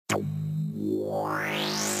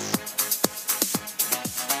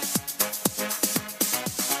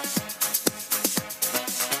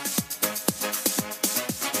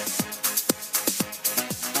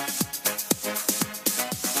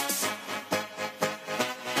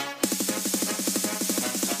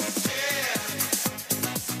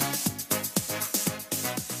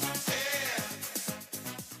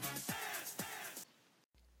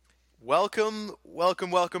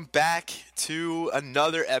Welcome back to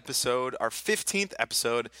another episode, our 15th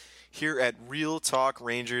episode here at Real Talk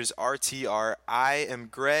Rangers RTR. I am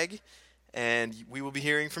Greg, and we will be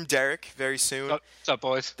hearing from Derek very soon. What's up,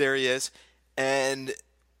 boys? There he is. And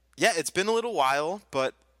yeah, it's been a little while,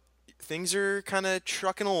 but things are kind of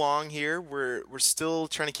trucking along here. We're still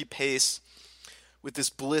trying to keep pace with this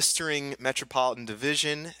blistering Metropolitan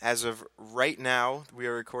Division. As of right now, we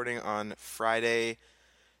are recording on Friday,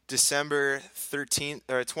 December 13th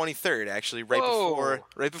or 23rd, actually,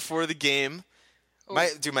 right before the game. My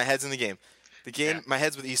head's in the game. My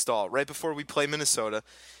head's with East All right before we play Minnesota.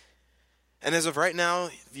 And as of right now,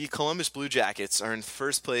 the Columbus Blue Jackets are in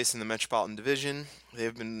first place in the Metropolitan Division.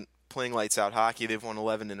 They've been playing lights out hockey. They've won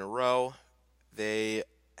 11 in a row. They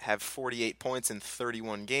have 48 points in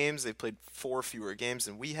 31 games. They've played 4 fewer games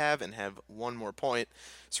than we have and have 1 more point.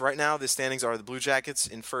 So right now, the standings are the Blue Jackets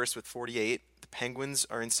in first with 48. The Penguins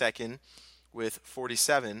are in second with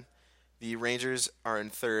 47. The Rangers are in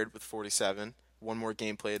third with 47. 1 more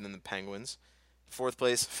game played than the Penguins. Fourth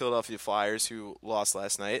place, Philadelphia Flyers, who lost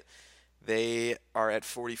last night. They are at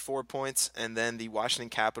 44 points. And then the Washington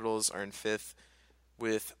Capitals are in fifth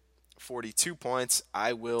with 42 points.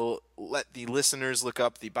 I will let the listeners look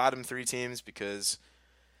up the bottom 3 teams because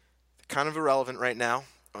they're kind of irrelevant right now,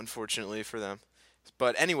 unfortunately for them.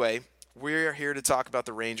 But anyway, we're here to talk about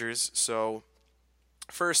the Rangers. So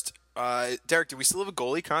first, Derek, do we still have a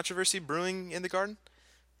goalie controversy brewing in the Garden?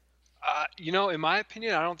 In my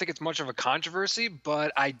opinion, I don't think it's much of a controversy,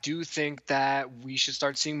 but I do think that we should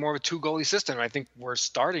start seeing more of a 2-goalie system. I think we're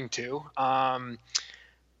starting to. I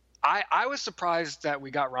was surprised that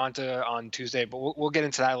we got Ronta on Tuesday, but we'll get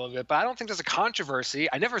into that a little bit. But I don't think there's a controversy.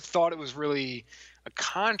 I never thought it was really a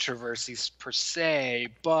controversy per se,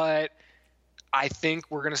 but I think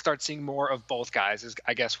we're going to start seeing more of both guys is,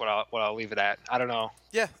 I guess, what I'll leave it at. I don't know.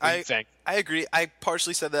 Yeah, I agree. I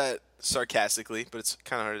partially said that sarcastically, but it's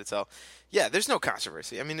kind of hard to tell. Yeah, there's no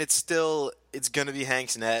controversy. I mean, it's going to be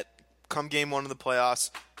Hank's net. Come game 1 of the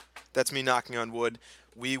playoffs, that's me knocking on wood,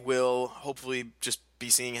 we will hopefully just be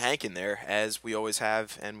seeing Hank in there, as we always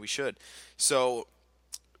have, and we should. So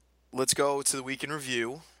let's go to the week in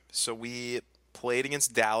review. So we played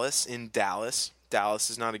against Dallas in Dallas. Dallas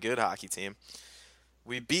is not a good hockey team.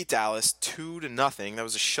 We beat Dallas 2-0. That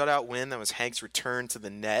was a shutout win. That was Hank's return to the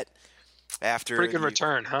net. Pretty good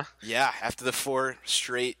return, huh? Yeah, after the 4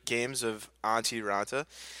 straight games of anti-Ranta.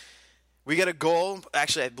 We got a goal.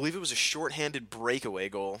 Actually, I believe it was a shorthanded breakaway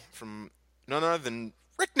goal from none other than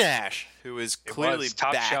Rick Nash, who is clearly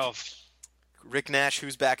top back. Shelf. Rick Nash,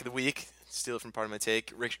 who's back of the week. Steal it from part of my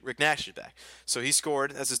take. Rick Nash is back. So he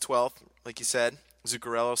scored. That's his 12th, like you said.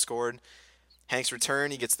 Zuccarello scored. Hank's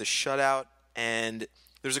return, he gets the shutout. And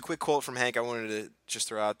there's a quick quote from Hank I wanted to just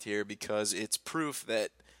throw out here because it's proof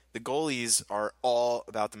that the goalies are all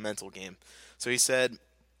about the mental game. So he said,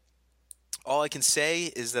 "All I can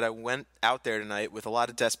say is that I went out there tonight with a lot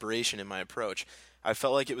of desperation in my approach. I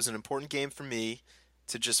felt like it was an important game for me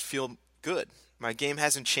to just feel good. My game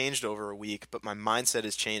hasn't changed over a week, but my mindset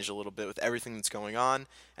has changed a little bit with everything that's going on,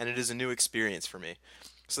 and it is a new experience for me."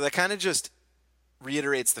 So that kind of just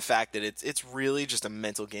reiterates the fact that it's really just a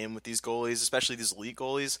mental game with these goalies, especially these elite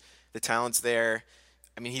goalies. The talent's there.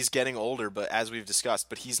 I mean, he's getting older, but as we've discussed,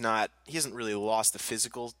 but he hasn't really lost the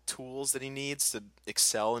physical tools that he needs to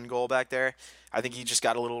excel in goal back there. I think he just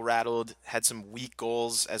got a little rattled, had some weak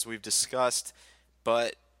goals as we've discussed,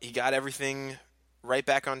 but he got everything right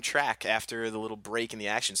back on track after the little break in the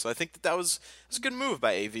action. So I think that was a good move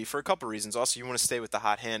by AV for a couple reasons. Also, you want to stay with the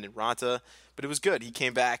hot hand in Ranta, but it was good. He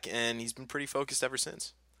came back, and he's been pretty focused ever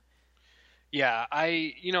since. Yeah,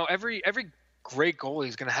 every great goalie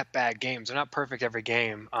is going to have bad games. They're not perfect every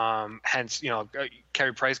game. Hence,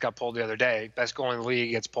 Carey Price got pulled the other day. Best goalie in the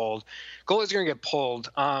league gets pulled. Goalies are going to get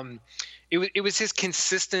pulled. It was his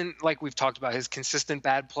consistent, like we've talked about, his consistent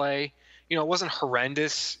bad play. It wasn't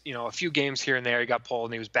horrendous. A few games here and there he got pulled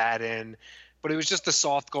and he was bad in. But it was just the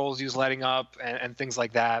soft goals he was letting up and things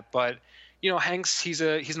like that. But, Hanks, he's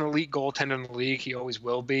an elite goaltender in the league. He always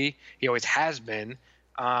will be. He always has been.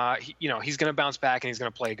 He's going to bounce back and he's going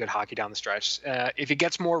to play good hockey down the stretch. If he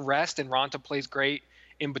gets more rest and Ronta plays great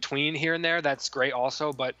in between here and there, that's great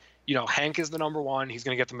also. But Hank is the number one. He's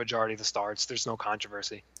going to get the majority of the starts. There's no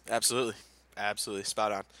controversy. Absolutely.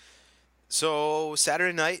 Spot on. So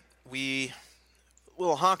Saturday night,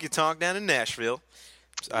 little honky tonk down in Nashville.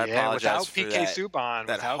 I apologize for PK Subban,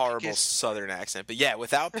 that horrible Southern accent. But yeah,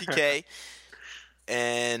 without PK,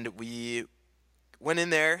 and we went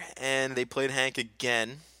in there and they played Hank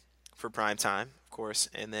again for prime time, of course,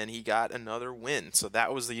 and then he got another win. So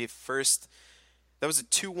that was the first. That was a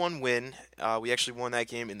 2-1 win. We actually won that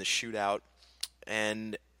game in the shootout,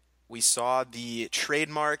 and we saw the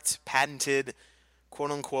trademarked, patented,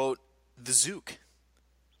 quote unquote, the Zook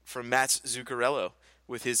from Mats Zuccarello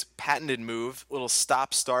with his patented move, little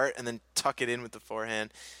stop-start, and then tuck it in with the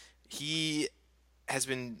forehand. He has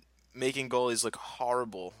been making goalies look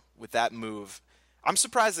horrible with that move. I'm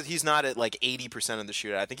surprised that he's not at like 80% of the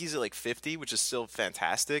shootout. I think he's at like 50, which is still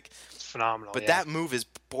fantastic. It's phenomenal. But that move is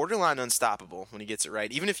borderline unstoppable when he gets it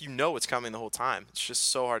right. Even if you know it's coming the whole time, it's just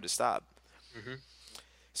so hard to stop. Mm-hmm.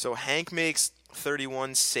 So Hank makes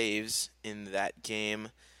 31 saves in that game,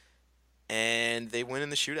 and they win in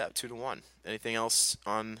the shootout 2-1. Anything else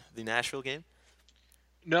on the Nashville game?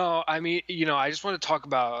 No, I mean, I just want to talk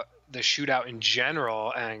about the shootout in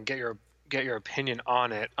general and get your opinion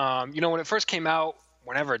on it. When it first came out,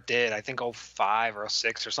 whenever it did, I think 05 or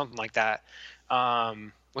 06 or something like that.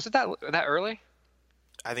 Was it that early?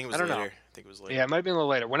 I think it was later. I think it was later. Yeah, it might have been a little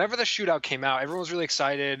later. Whenever the shootout came out, everyone was really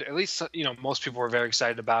excited. At least, most people were very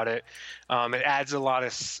excited about it. It adds a lot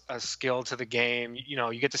of skill to the game.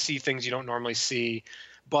 You get to see things you don't normally see.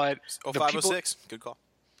 But 05, 06, good call.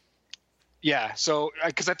 Yeah, so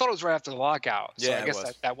because I thought it was right after the lockout. So I guess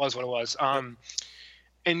that was what it was. And,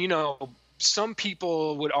 some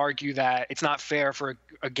people would argue that it's not fair for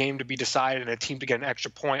a game to be decided and a team to get an extra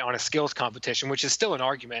point on a skills competition, which is still an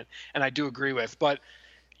argument, and I do agree with. But,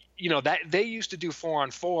 that they used to do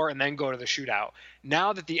 4-on-4 and then go to the shootout.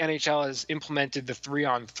 Now that the NHL has implemented the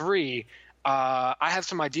 3-on-3, I have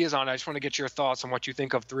some ideas on it. I just want to get your thoughts on what you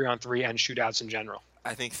think of 3-on-3 and shootouts in general.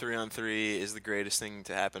 I think 3-on-3 is the greatest thing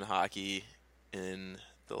to happen to hockey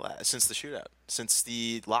since the shootout, since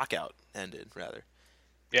the lockout ended, rather.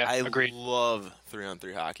 Yeah, I agreed. love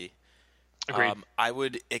 3-on-3 hockey. Agreed. I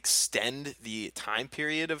would extend the time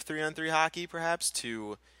period of 3-on-3 hockey, perhaps,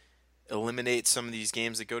 to eliminate some of these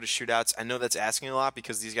games that go to shootouts. I know that's asking a lot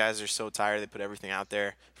because these guys are so tired. They put everything out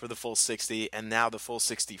there for the full 60, and now the full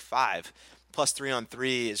 65. Plus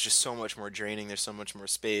 3-on-3 is just so much more draining. There's so much more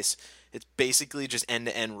space. It's basically just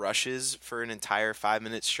end-to-end rushes for an entire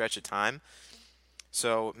 5-minute stretch of time.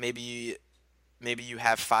 So maybe you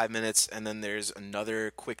have 5 minutes and then there's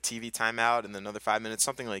another quick TV timeout and then another 5 minutes,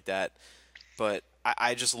 something like that. But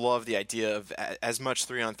I just love the idea of as much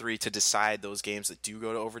 3-on-3 to decide those games that do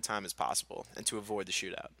go to overtime as possible and to avoid the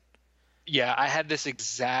shootout. Yeah, I had this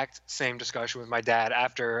exact same discussion with my dad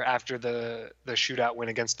after the shootout win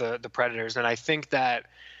against the Predators, and I think that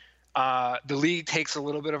the league takes a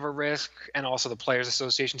little bit of a risk, and also the Players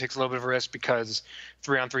Association takes a little bit of a risk because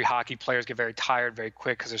 3-on-3 hockey players get very tired very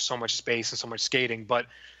quick because there's so much space and so much skating. But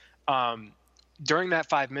during that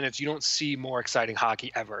 5 minutes, you don't see more exciting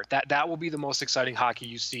hockey ever. That will be the most exciting hockey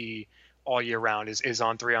you see all year round is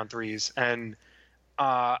on 3-on-3s. And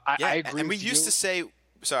I agree. And we used to say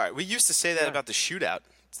that about the shootout.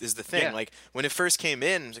 Is the thing. Like when it first came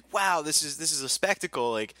in, it was like, wow, this is a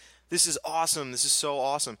spectacle. Like this is awesome. This is so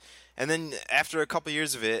awesome. And then after a couple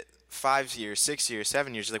years of it, 5 years, 6 years,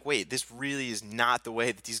 7 years, you're like, wait, this really is not the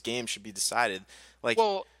way that these games should be decided. Like,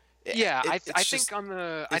 well, yeah, I think on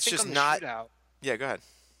the shootout. Yeah, go ahead.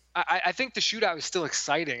 I think the shootout is still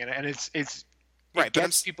exciting, and it right,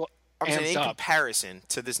 gets people I'm saying in up. comparison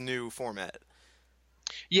to this new format.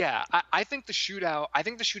 Yeah, I think the shootout. I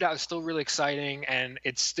think the shootout is still really exciting, and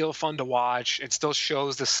it's still fun to watch. It still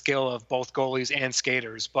shows the skill of both goalies and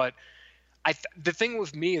skaters. But the thing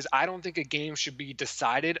with me is, I don't think a game should be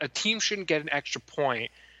decided. A team shouldn't get an extra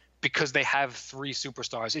point because they have 3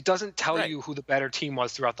 superstars. It doesn't tell you who the better team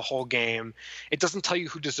was throughout the whole game. It doesn't tell you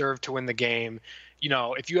who deserved to win the game.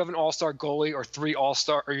 If you have an all-star goalie or 3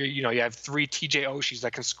 all-star, or you have 3 TJ Oshis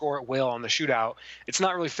that can score at will on the shootout, it's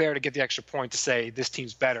not really fair to get the extra point to say this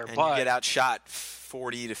team's better. And but you get outshot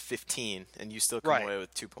 40-15, and you still come away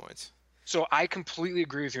with 2 points. So I completely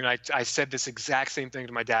agree with you, and I said this exact same thing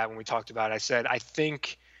to my dad when we talked about it. I said, I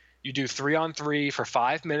think you do 3-on-3 for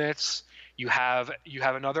 5 minutes. You have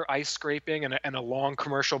another ice scraping and a long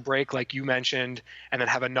commercial break like you mentioned, and then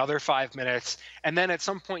have another 5 minutes. And then at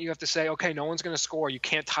some point you have to say, okay, no one's going to score. You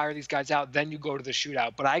can't tire these guys out. Then you go to the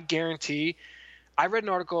shootout. But I guarantee – I read an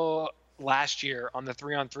article last year on the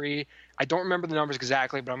 3-on-3. I don't remember the numbers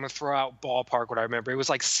exactly, but I'm going to throw out ballpark what I remember. It was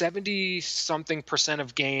like 70-something%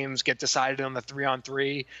 of games get decided on the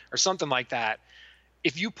 3-on-3 or something like that.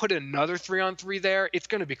 If you put another 3-on-3 there, it's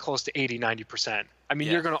going to be close to 80-90%. I mean,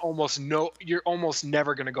 Yeah. you're almost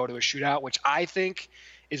never going to go to a shootout, which I think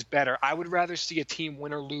is better. I would rather see a team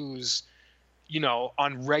win or lose,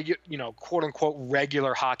 on quote unquote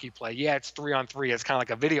regular hockey play. Yeah, it's 3-on-3. It's kind of like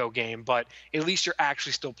a video game, but at least you're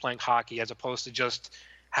actually still playing hockey as opposed to just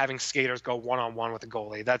having skaters go one-on-one with a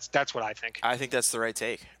goalie. That's what I think. I think that's the right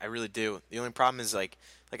take. I really do. The only problem is like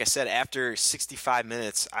I said, after 65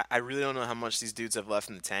 minutes, I really don't know how much these dudes have left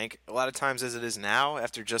in the tank. A lot of times, as it is now,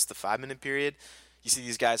 after just the 5-minute period, you see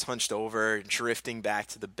these guys hunched over, drifting back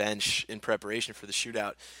to the bench in preparation for the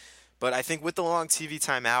shootout. But I think with the long TV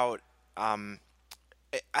timeout,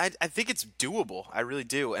 I think it's doable. I really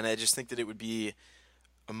do, and I just think that it would be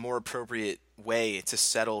a more appropriate way to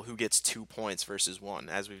settle who gets 2 points versus 1,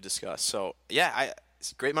 as we've discussed. So yeah,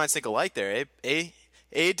 great minds think alike there, eh?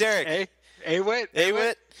 Derek.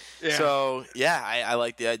 Whit. Yeah. So yeah, I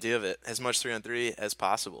like the idea of it. As much 3-on-3 as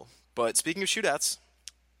possible. But speaking of shootouts,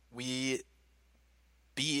 we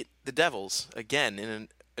beat the Devils again in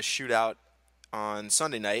a shootout on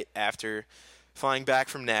Sunday night after flying back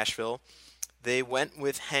from Nashville. They went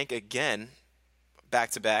with Hank again,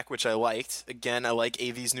 back-to-back, which I liked. Again, I like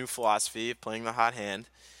AV's new philosophy of playing the hot hand,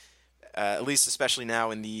 at least especially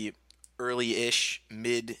now in the early-ish,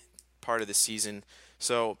 mid part of the season.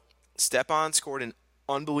 So Stepan scored an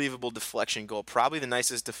unbelievable deflection goal, probably the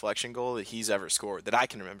nicest deflection goal that he's ever scored, that I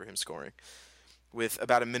can remember him scoring, with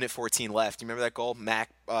about 1:14 left. You remember that goal? Mac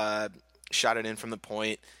shot it in from the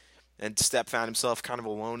point, and Step found himself kind of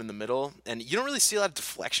alone in the middle. And you don't really see a lot of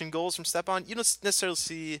deflection goals from Stepan. You don't necessarily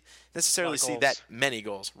see that many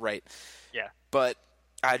goals, right? Yeah. But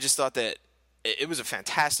I just thought that it was a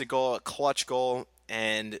fantastic goal, a clutch goal,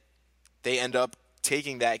 and they end up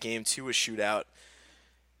taking that game to a shootout.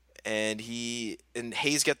 And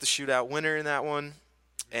Hayes got the shootout winner in that one.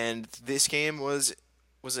 And this game was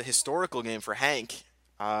a historical game for Hank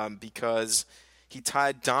because he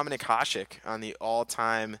tied Dominik Hasek on the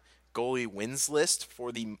all-time goalie wins list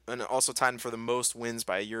and also tied him for the most wins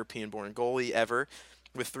by a European-born goalie ever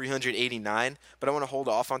with 389. But I want to hold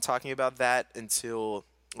off on talking about that until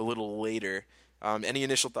a little later. Any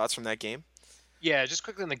initial thoughts from that game? Yeah, just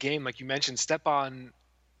quickly on the game, like you mentioned, Stepan,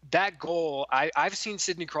 that goal, I've seen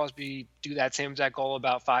Sidney Crosby do that same exact goal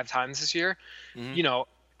about 5 times this year. Mm-hmm.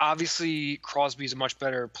 Obviously, Crosby's a much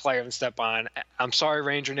better player than Stepan. I'm sorry,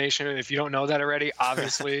 Ranger Nation, if you don't know that already.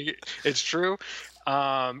 Obviously, it's true.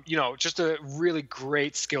 Just a really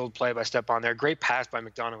great skilled play by Stepan there. Great pass by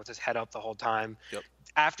McDonough with his head up the whole time. Yep.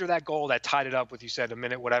 After that goal that tied it up with, you said, a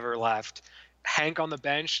minute whatever left, Hank on the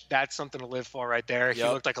bench, that's something to live for right there. Yep.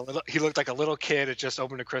 He looked like a little kid that just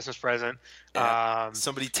opened a Christmas present. Yeah.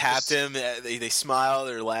 Somebody tapped him. They smiled.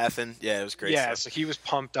 They're laughing. Yeah, it was great. Yeah, so he was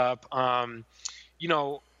pumped up.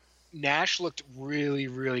 Nash looked really,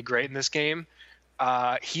 really great in this game.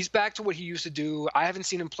 He's back to what he used to do. I haven't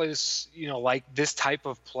seen him play this, like this type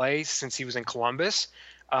of play since he was in Columbus.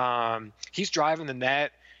 He's driving the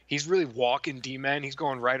net. He's really walking D-men. He's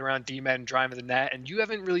going right around D-men and driving the net. And you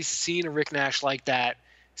haven't really seen a Rick Nash like that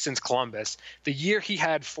since Columbus. The year he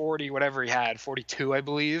had 42, I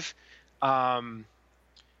believe,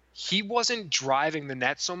 he wasn't driving the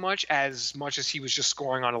net so much as he was just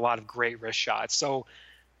scoring on a lot of great wrist shots. So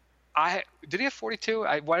did he have 42?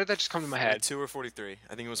 Why did that just come to my head? 42 or 43?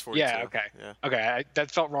 I think it was 42. Yeah, okay. Yeah. Okay,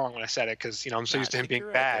 that felt wrong when I said it because, I'm so used to him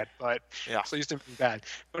being bad. But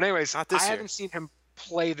anyways, I haven't seen him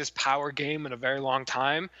play this power game in a very long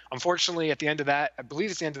time. Unfortunately, at the end of that, I believe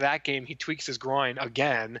it's the end of that game, he tweaks his groin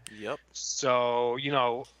again. Yep. So,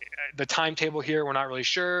 the timetable here, we're not really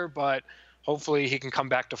sure, but hopefully he can come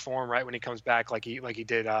back to form right when he comes back like he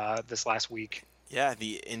did this last week. Yeah,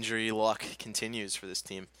 the injury luck continues for this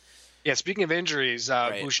team. Yeah, speaking of injuries,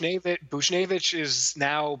 right. Bushnevich is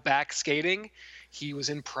now back skating. He was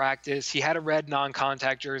in practice. He had a red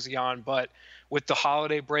non-contact jersey on, but with the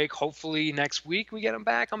holiday break, hopefully next week we get him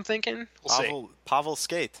back, I'm thinking. We'll see. Pavel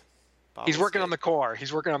skate. He's working on the core.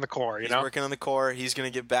 He's working on the core, He's working on the core. He's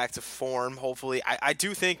going to get back to form, hopefully. I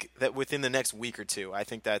do think that within the next week or two, I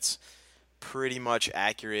think that's pretty much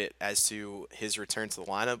accurate as to his return to the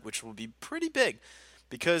lineup, which will be pretty big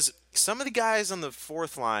because some of the guys on the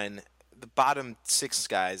fourth line, the bottom 6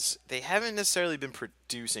 guys, they haven't necessarily been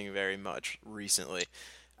producing very much recently.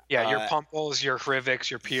 Yeah, your Pumples, your Hriviks,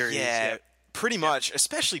 your Peary. Yeah, pretty much,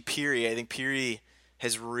 especially Peary. I think Peary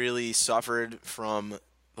has really suffered from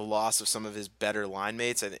the loss of some of his better line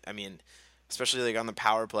mates. I mean, especially like on the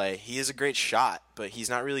power play. He is a great shot, but he's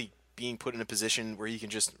not really being put in a position where he can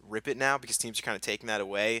just rip it now because teams are kind of taking that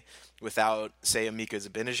away without, say, a Mika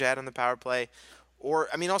Zibanejad on the power play. Or,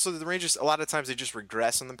 I mean, also the Rangers, a lot of times they just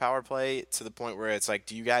regress on the power play to the point where it's like,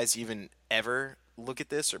 do you guys even ever look at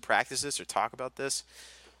this or practice this or talk about this?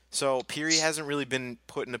 So Peary hasn't really been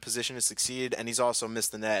put in a position to succeed, and he's also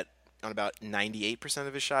missed the net on about 98%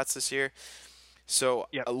 of his shots this year. So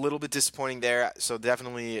Yep. a little bit disappointing there. So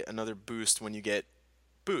definitely another boost when you get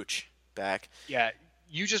Booch back. Yeah,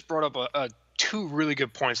 you just brought up a two really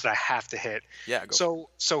good points that I have to hit. Yeah, go.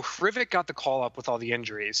 So Hrivik got the call up with all the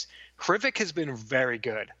injuries. Hrivik has been very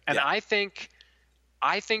good, and Yeah. I think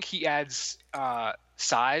he adds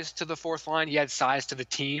size to the fourth line. He adds size to the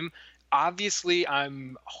team. Obviously,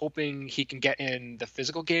 I'm hoping he can get in the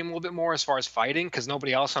physical game a little bit more as far as fighting, because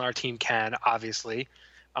nobody else on our team can, obviously.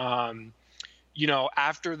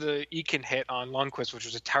 After the Eakin hit on Lundqvist, which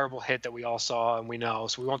was a terrible hit that we all saw and we know,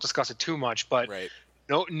 so we won't discuss it too much, but Right.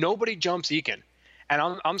 nobody jumps Eakin.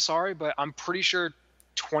 And I'm sorry, but I'm pretty sure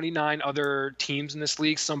 29 other teams in this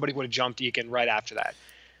league, somebody would have jumped Eakin right after that.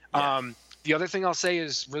 Yeah. The other thing I'll say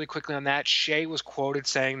is really quickly on that, Shea was quoted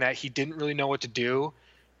saying that he didn't really know what to do,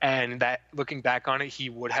 and that looking back on it, he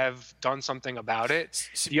would have done something about it.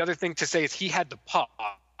 The other thing to say is he had the puck.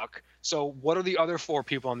 So what are the other four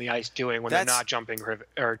people on the ice doing when they're not jumping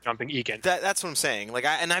Eakin? That's what I'm saying.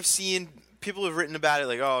 I've seen people have written about it,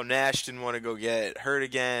 like, oh, Nash didn't want to go get hurt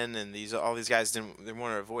again, and all these guys they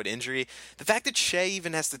want to avoid injury. The fact that Shea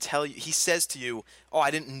even has to tell you, he says to you, oh, I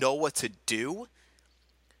didn't know what to do.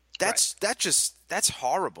 That's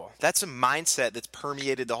horrible. That's a mindset that's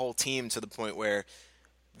permeated the whole team to the point where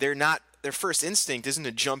their first instinct isn't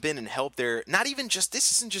to jump in and help this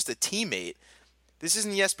isn't just a teammate. This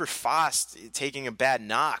isn't Jesper Fast taking a bad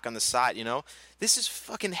knock on the side, This is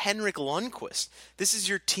fucking Henrik Lundqvist. This is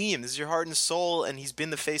your team. This is your heart and soul, and he's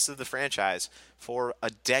been the face of the franchise for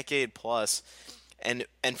a decade plus. And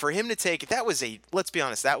for him to take let's be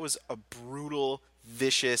honest, that was a brutal,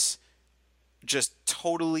 vicious, just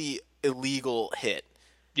totally illegal hit.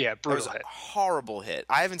 Yeah, brutal hit. A horrible hit.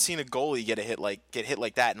 I haven't seen a goalie get hit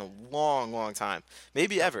like that in a long, long time.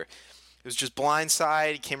 Maybe ever. It was just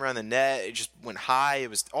blindside. He came around the net. It just went high.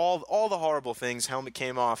 It was all the horrible things. Helmet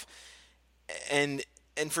came off. And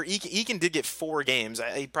for Eakin did get 4 games.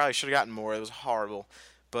 He probably should have gotten more. It was horrible.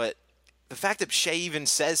 But the fact that Shea even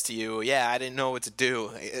says to you, yeah, I didn't know what to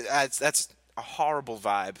do, that's a horrible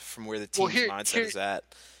vibe from where the team's mindset is at.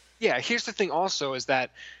 Yeah, here's the thing also is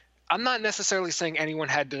that I'm not necessarily saying anyone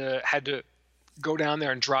had to go down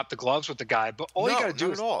there and drop the gloves with the guy, but all you got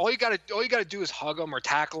to do is hug him or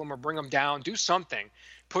tackle him or bring him down, do something,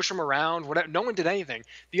 push him around, whatever. No one did anything.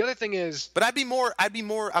 The other thing is, but I'm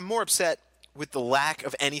more upset with the lack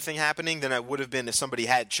of anything happening than I would have been if somebody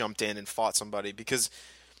had jumped in and fought somebody, because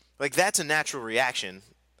that's a natural reaction.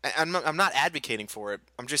 I'm not advocating for it.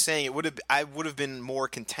 I'm just saying I would have been more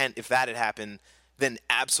content if that had happened than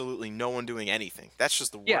absolutely no one doing anything. That's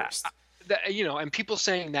just the worst. And people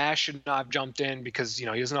saying Nash should not have jumped in because he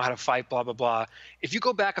doesn't know how to fight, blah blah blah. If you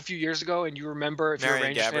go back a few years ago and you remember, if you're a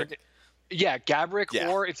Rangers fan, Gaborik, yeah.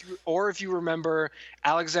 or if you remember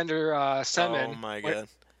Alexander Semin, oh my God,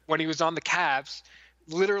 when he was on the Caps,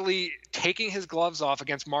 literally taking his gloves off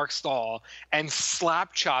against Mark Stahl and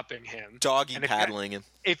slap chopping him, doggy paddling him.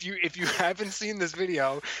 If you haven't seen this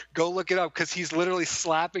video, go look it up because he's literally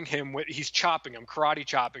slapping him. He's chopping him, karate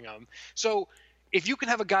chopping him. So if you can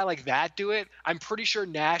have a guy like that do it, I'm pretty sure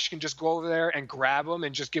Nash can just go over there and grab him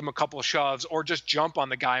and just give him a couple of shoves, or just jump on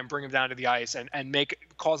the guy and bring him down to the ice and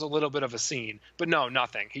cause a little bit of a scene. But no,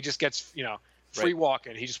 nothing. He just gets free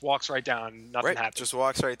walking. He just walks right down. Nothing happens. Just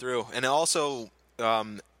walks right through. And also,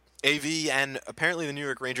 AV and apparently the New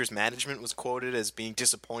York Rangers management was quoted as being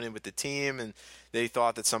disappointed with the team, and they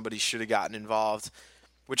thought that somebody should have gotten involved,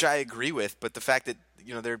 which I agree with. But the fact that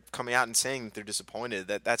they're coming out and saying that they're disappointed,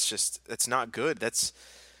 that's not good. It's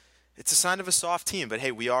a sign of a soft team. But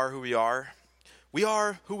hey, we are who we are. We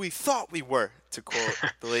are who we thought we were, to quote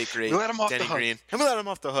the late great Denny Green. And we let him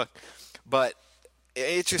off the hook. But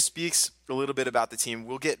it just speaks a little bit about the team.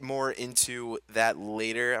 We'll get more into that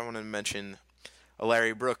later. I want to mention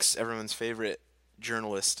Larry Brooks, everyone's favorite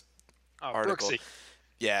journalist, article. Brooksy.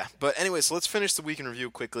 Yeah, but anyway, so let's finish the week in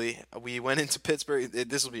review quickly. We went into Pittsburgh.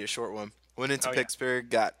 This will be a short one. Went into Pittsburgh,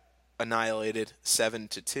 got annihilated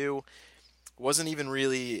 7-2. Wasn't even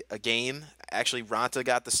really a game. Actually, Ranta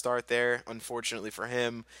got the start there, unfortunately for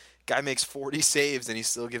him. Guy makes 40 saves, and he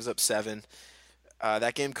still gives up 7.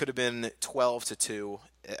 That game could have been 12-2.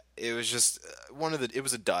 It was just it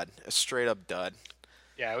was a dud, a straight-up dud.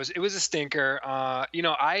 Yeah, it was a stinker.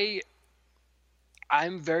 I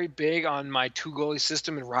I'm very big on my 2 goalie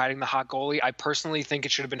system and riding the hot goalie. I personally think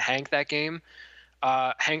it should have been Hank that game.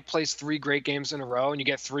 Hank plays 3 great games in a row and you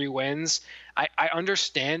get 3 wins. I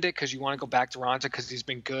understand it because you want to go back to Ronta because he's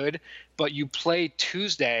been good, but you play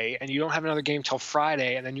Tuesday and you don't have another game till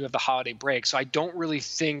Friday, and then you have the holiday break. So I don't really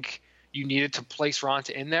think you needed to place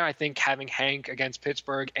Ronta in there. I think having Hank against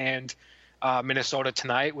Pittsburgh and Minnesota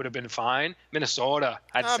tonight would have been fine. Minnesota.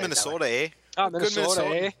 Minnesota, eh? Oh, Good Minnesota,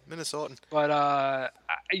 eh? Minnesotan. But,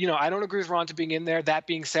 I don't agree with Ronta being in there. That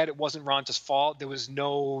being said, it wasn't Ronta's fault. There was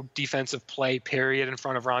no defensive play, period, in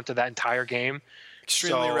front of Ronta that entire game.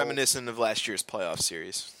 Extremely reminiscent of last year's playoff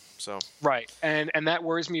series. So Right. And that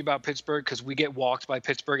worries me about Pittsburgh because we get walked by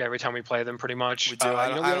Pittsburgh every time we play them pretty much. We do.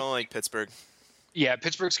 I don't like Pittsburgh. Yeah,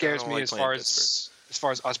 Pittsburgh scares me as far as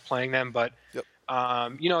us playing them. But, Yep.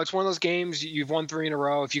 It's one of those games you've won 3 in a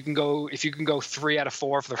row. If you can go 3 out of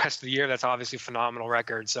 4 for the rest of the year, that's obviously a phenomenal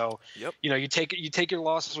record. So, Yep. You take your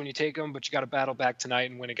losses when you take them, but you got to battle back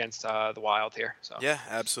tonight and win against the Wild here. So Yeah,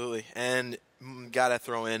 absolutely. And got to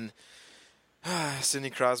throw in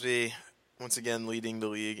Sidney Crosby once again leading the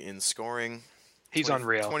league in scoring. He's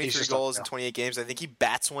unreal. 23 goals in 28 games. I think he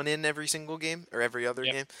bats one in every single game or every other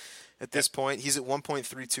game. At this point, he's at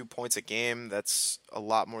 1.32 points a game. That's a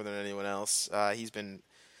lot more than anyone else. He's been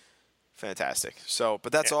fantastic.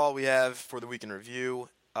 But that's all we have for the week in review.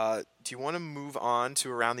 Do you want to move on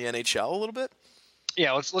to around the NHL a little bit?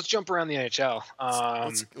 Yeah, let's jump around the NHL.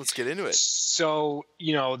 Let's get into it. So,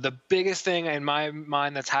 the biggest thing in my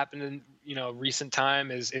mind that's happened in recent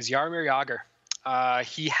time is Jaromir Jagr.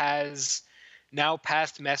 He has now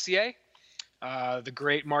passed Messier, the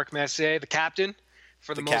great Mark Messier, the captain,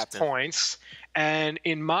 for the most points. And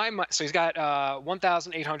in my mind, so he's got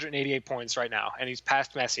 1,888 points right now, and he's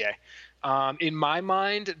passed Messier. In my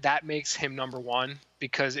mind, that makes him number 1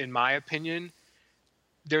 because, in my opinion,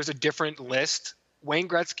 there's a different list. Wayne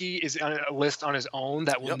Gretzky is on a list on his own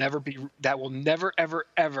that will never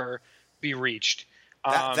ever be reached.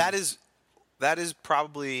 That is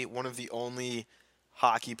probably one of the only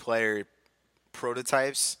hockey player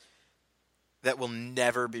prototypes that will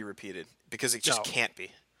never be repeated because it just can't be.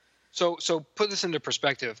 So put this into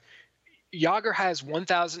perspective. Jagr has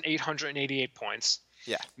 1,888 points.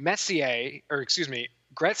 Yeah. Gretzky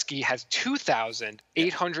has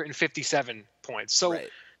 2,857 points. So,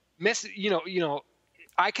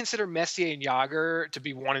 I consider Messier and Jagr to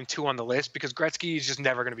be 1 and 2 on the list because Gretzky is just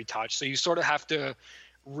never going to be touched. So you sort of have to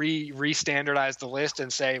re-standardize the list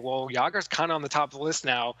and say, well, Jagr's kind of on the top of the list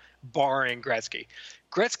now, barring Gretzky.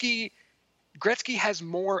 Gretzky has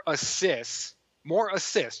more assists,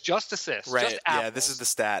 just assists. Right. Just apples. Yeah, this is the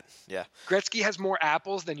stat. Yeah. Gretzky has more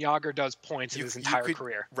apples than Jagr does points in his entire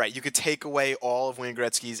career. Right. You could take away all of Wayne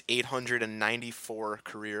Gretzky's 894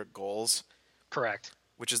 career goals. Correct.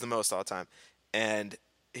 Which is the most all time. And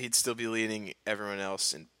he'd still be leading everyone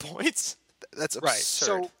else in points. That's absurd. Right.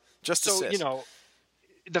 So,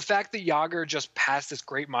 the fact that Jagr just passed this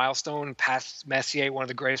great milestone, passed Messier, one of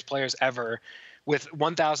the greatest players ever, with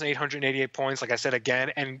 1,888 points, like I said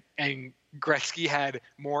again, and Gretzky had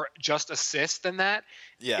more just assists than that.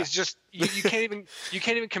 Yeah, it's just you can't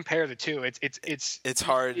even compare the two. It's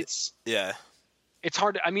hard. It's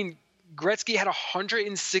hard. Gretzky had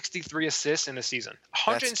 163 assists in a season.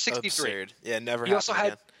 163. That's absurd. Yeah, never. He also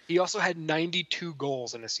had 92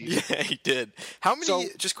 goals in a season. Yeah, he did. How many?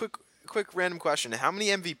 Just quick random question. How many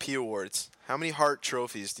MVP awards? How many Hart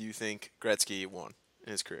trophies do you think Gretzky won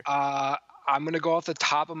in his career? I'm gonna go off the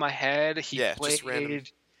top of my head. Just random.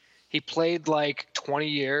 He played like 20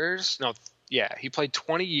 years. No, yeah, he played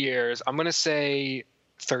 20 years. I'm gonna say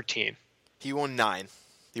 13. He won 9.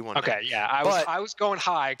 Okay, 9. Yeah, I was going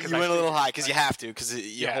high. You went a little high because you have to, because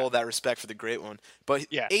you hold that respect for the great one. But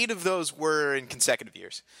 8 of those were in consecutive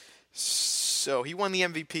years. So he won the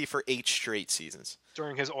MVP for 8 straight seasons.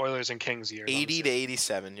 During his Oilers and Kings years. 80 to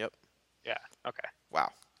 87, yep. Yeah, okay.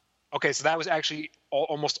 Wow. Okay, so that was actually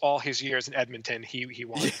almost all his years in Edmonton. He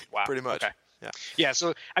won. Wow. Pretty much. Okay. Yeah,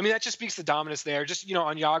 so, that just speaks to dominance there. Just,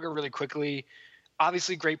 on Jagr really quickly,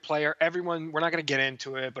 obviously great player. We're not going to get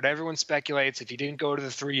into it, but everyone speculates if he didn't go to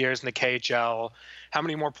the 3 years in the KHL, how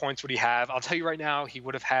many more points would he have? I'll tell you right now, he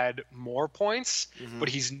would have had more points, but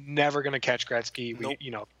he's never going to catch Gretzky. Nope.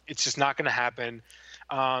 It's just not going to happen.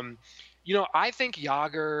 I think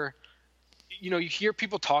Jagr, you hear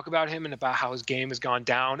people talk about him and about how his game has gone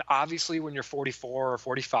down. Obviously, when you're 44 or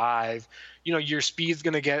 45, your speed's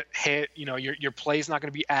going to get hit. Your play's not going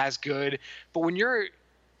to be as good. But when you're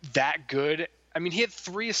that good I mean, he had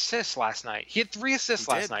 3 assists last night. He's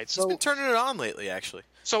been turning it on lately, actually.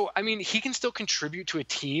 So, I mean, he can still contribute to a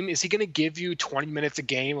team. Is he going to give you 20 minutes a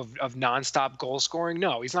game of nonstop goal scoring?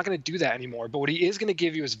 No, he's not going to do that anymore. But what he is going to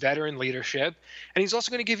give you is veteran leadership, and he's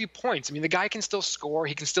also going to give you points. I mean, the guy can still score.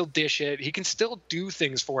 He can still dish it. He can still do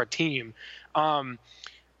things for a team. On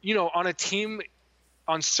a team,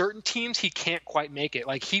 on certain teams, he can't quite make it.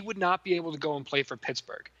 Like, he would not be able to go and play for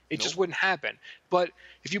Pittsburgh. It just wouldn't happen. But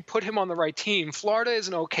if you put him on the right team, Florida is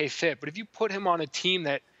an okay fit. But if you put him on a team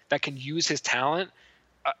that can use his talent,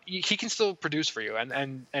 he can still produce for you,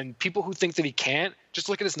 and people who think that he can't, just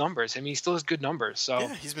look at his numbers. I mean, he still has good numbers. So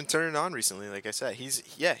yeah, he's been turning on recently. Like I said, he's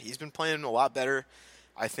been playing a lot better.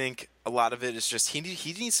 I think a lot of it is just he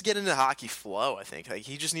needs to get into hockey flow. I think like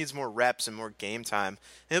he just needs more reps and more game time,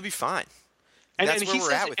 and he'll be fine. And that's where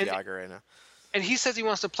we're at with Jagr right now. And he says he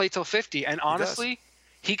wants to play till 50. And honestly,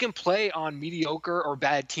 he can play on mediocre or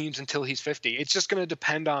bad teams until he's 50. It's just going to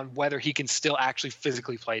depend on whether he can still actually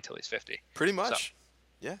physically play till he's 50. Pretty much.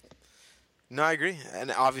 So. Yeah. No, I agree.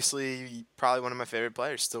 And obviously, probably one of my favorite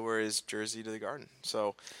players. Still wear his jersey to the Garden.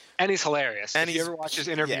 So. And he's hilarious. And if you ever watch his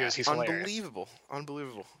interviews, he's hilarious.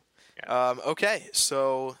 Unbelievable. Yeah. Okay,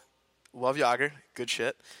 so love Jagr. Good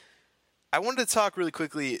shit. I wanted to talk really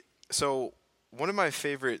quickly. So one of my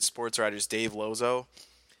favorite sports writers, Dave Lozo,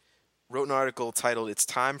 wrote an article titled "It's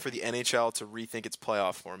Time for the NHL to Rethink Its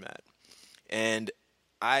Playoff Format." And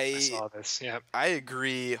I saw this. Yeah. I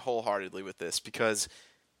agree wholeheartedly with this because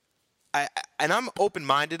I'm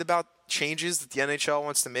open-minded about changes that the NHL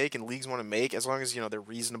wants to make and leagues want to make as long as they're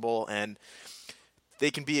reasonable and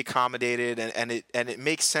they can be accommodated and it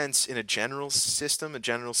makes sense in a general system, a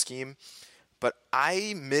general scheme. But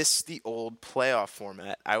I miss the old playoff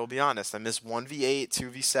format. I will be honest. I miss 1v8,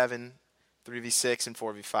 2v7, 3v6, and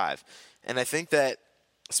 4v5. And I think that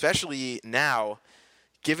especially now,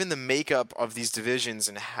 given the makeup of these divisions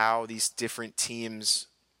and how these different teams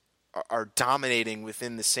are dominating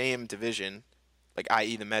within the same division, like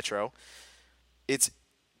i.e. the Metro, it's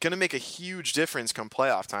going to make a huge difference come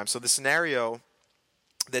playoff time. So the scenario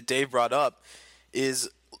that Dave brought up is,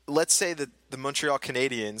 let's say that the Montreal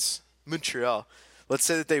Canadiens, let's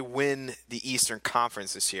say that they win the Eastern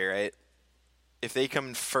Conference this year, right? If they come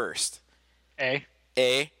in first.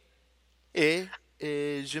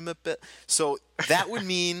 So that would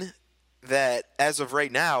mean that as of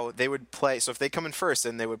right now, they would play. So if they come in first,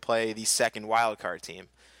 then they would play the second wildcard team.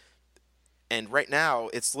 And right now,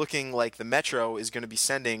 it's looking like the Metro is going to be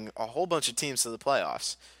sending a whole bunch of teams to the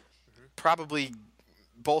playoffs. Mm-hmm. Probably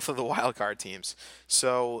both of the wildcard teams.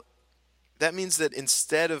 So that means that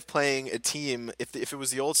instead of playing a team, if it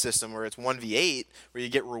was the old system where it's 1v8, where you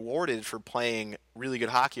get rewarded for playing really good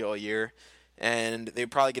hockey all year, and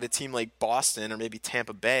they'd probably get a team like Boston or maybe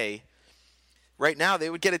Tampa Bay. Right now, they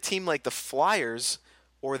would get a team like the Flyers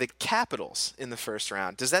or the Capitals in the first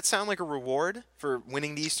round. Does that sound like a reward for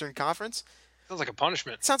winning the Eastern Conference? Sounds like a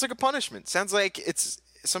punishment. Sounds like a punishment. Sounds like it's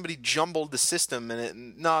somebody jumbled the system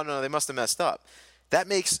and no, they must have messed up. That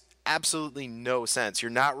makes absolutely no sense. You're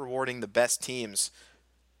not rewarding the best teams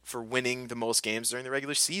for winning the most games during the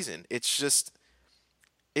regular season. It's just...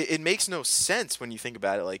 It makes no sense when you think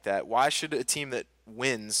about it like that. Why should a team that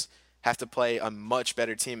wins have to play a much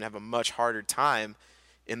better team and have a much harder time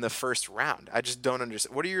in the first round? I just don't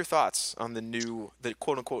understand. What are your thoughts on the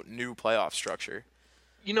quote-unquote new playoff structure?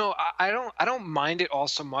 I don't mind it all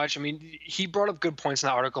so much. I mean, he brought up good points in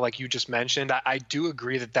the article like you just mentioned. I do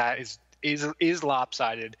agree that is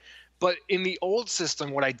lopsided. But in the old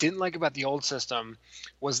system, what I didn't like about the old system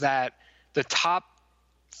was that the top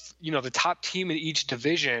team in each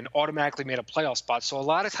division automatically made a playoff spot. So a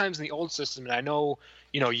lot of times in the old system, and I know,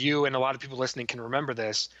 you and a lot of people listening can remember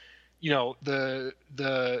this, the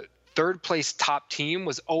third place top team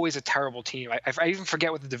was always a terrible team. I even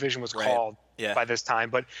forget what the division was called by this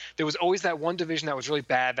time, but there was always that one division that was really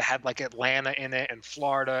bad that had like Atlanta in it and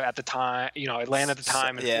Florida at the time, Atlanta at the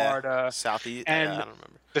time and Florida. Southeast. And I don't remember.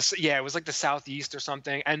 It was like the Southeast or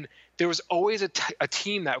something. And there was always a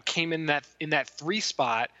team that came in that 3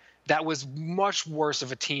 spot that was much worse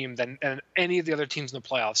of a team than any of the other teams in the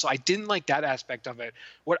playoffs. So I didn't like that aspect of it.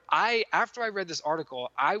 After I read this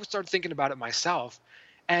article, I started thinking about it myself,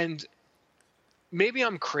 and maybe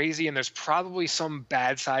I'm crazy and there's probably some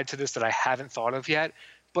bad side to this that I haven't thought of yet.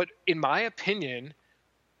 But in my opinion,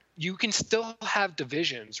 you can still have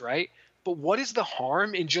divisions, right? But what is the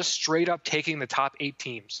harm in just straight up taking the top 8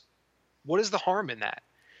 teams? What is the harm in that?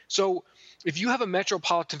 So if you have a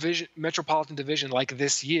metropolitan division like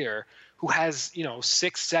this year who has,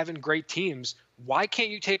 6, 7 great teams, why can't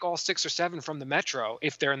you take all 6 or 7 from the Metro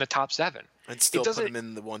if they're in the top 7? And still put them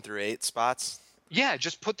in the 1 through 8 spots? Yeah,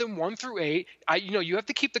 just put them 1 through 8. You have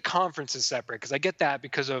to keep the conferences separate because I get that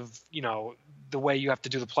because of the way you have to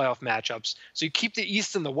do the playoff matchups. So you keep the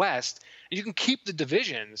East and the West, and you can keep the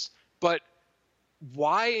divisions. But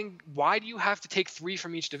why do you have to take 3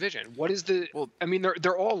 from each division? What is the? Well, I mean,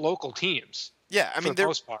 they're all local teams. Yeah, I mean, for the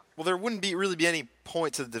most part. Well, there wouldn't really be any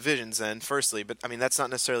point to the divisions then, firstly, but I mean that's not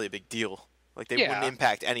necessarily a big deal. Like they wouldn't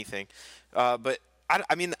impact anything. But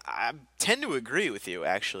I tend to agree with you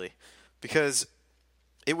actually, because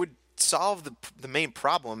it would solve the main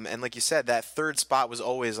problem. And like you said, that third spot was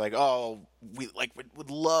always like, oh, we would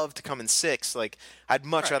love to come in 6th. Like I'd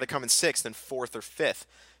much rather come in 6th than 4th or 5th,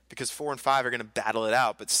 because 4 and 5 are going to battle it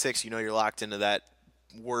out, but 6, you're locked into that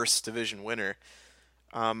worst division winner.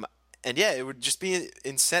 And yeah, it would just be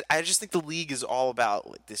I just think the league is all about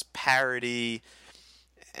like this parity,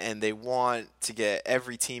 and they want to get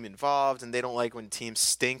every team involved, and they don't like when teams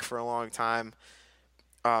stink for a long time.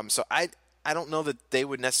 So I don't know that they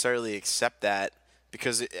would necessarily accept that,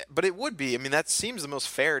 but it would be. I mean, that seems the most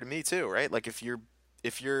fair to me too, right? Like if you're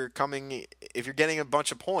getting a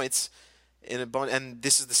bunch of points and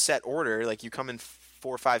this is the set order, like you come in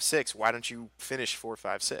 4, 5, 6. Why don't you finish 4,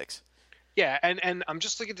 5, 6? Yeah, and I'm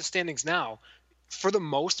just looking at the standings now. For the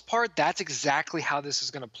most part, that's exactly how this is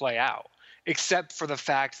going to play out, except for the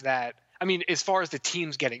fact that, I mean, as far as the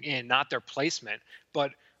teams getting in, not their placement,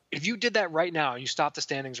 but if you did that right now and you stop the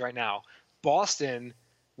standings right now, Boston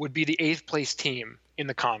would be the 8th place team in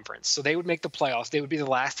the conference. So they would make the playoffs. They would be the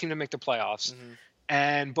last team to make the playoffs.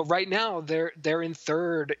 Mm-hmm. But right now they're in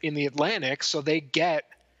 3rd in the Atlantic, so they get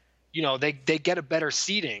they get a better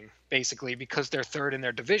seeding basically because they're 3rd in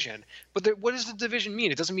their division. But what does the division mean?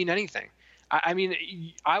 It doesn't mean anything. I mean,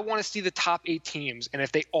 I want to see the top 8 teams, and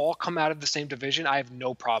if they all come out of the same division, I have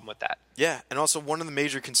no problem with that. Yeah, and also one of the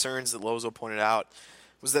major concerns that Lozo pointed out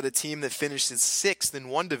was that a team that finishes 6th in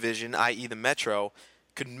one division, i.e. the Metro,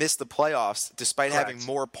 could miss the playoffs despite having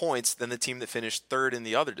more points than the team that finished 3rd in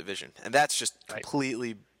the other division. And that's just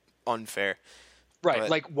completely unfair. Right, but,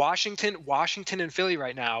 like Washington and Philly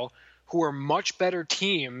right now, who are much better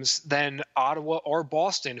teams than Ottawa or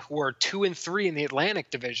Boston, who are 2 and 3 in the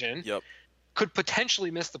Atlantic division, could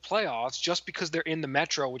potentially miss the playoffs just because they're in the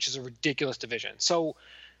Metro, which is a ridiculous division. So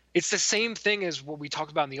it's the same thing as what we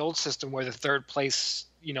talked about in the old system, where the 3rd place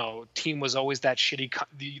team was always that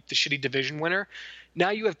the shitty division winner. Now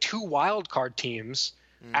you have 2 wild card teams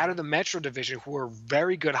out of the Metro division who are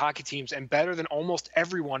very good hockey teams and better than almost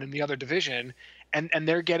everyone in the other division, and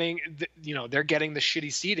they're getting the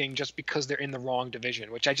shitty seeding just because they're in the wrong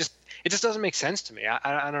division, which it just doesn't make sense to me.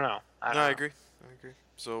 I don't know. I agree.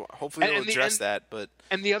 So hopefully they'll address that. But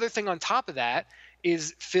and the other thing on top of that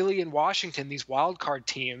is Philly and Washington, these wild card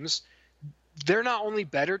teams, they're not only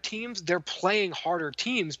better teams, they're playing harder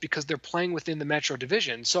teams because they're playing within the Metro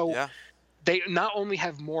division. So they not only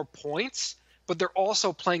have more points, but they're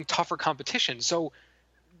also playing tougher competition. So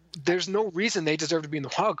there's no reason they deserve to be in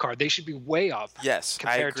the wild card. They should be way up. Yes,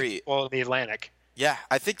 I agree. To the Atlantic. Yeah,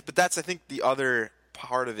 I think the other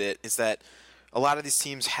part of it is that a lot of these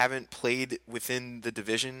teams haven't played within the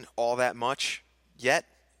division all that much yet.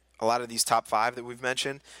 A lot of these top 5 that we've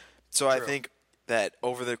mentioned. So True. I think that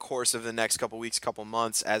over the course of the next couple weeks, couple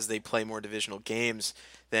months, as they play more divisional games,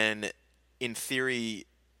 then in theory,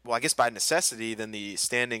 well, I guess by necessity, then the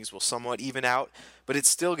standings will somewhat even out. But it's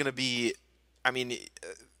still going to be, I mean,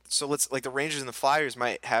 so the Rangers and the Flyers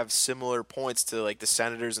might have similar points to like the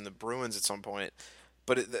Senators and the Bruins at some point.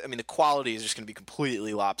 But the quality is just going to be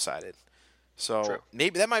completely lopsided. So True.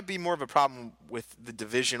 Maybe that might be more of a problem with the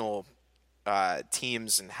divisional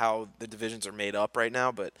teams and how the divisions are made up right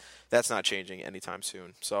now, but that's not changing anytime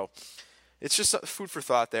soon. So it's just food for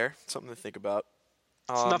thought there, something to think about.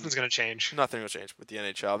 So nothing's going to change. Nothing will change with the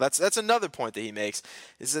NHL. That's another point that he makes,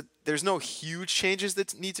 is that there's no huge changes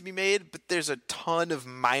that need to be made, but there's a ton of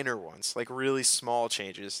minor ones, like really small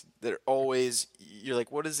changes that are always, you're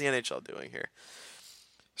like, what is the NHL doing here?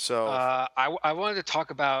 So I wanted to talk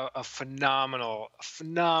about a phenomenal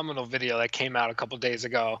video that came out a couple days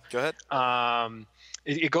ago. Go ahead.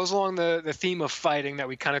 It goes along the theme of fighting that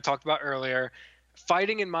we kind of talked about earlier.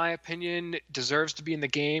 Fighting, in my opinion, deserves to be in the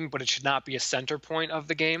game, but it should not be a center point of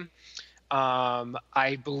the game.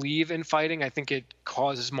 I believe in fighting. I think it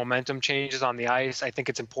causes momentum changes on the ice. I think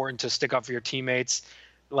it's important to stick up for your teammates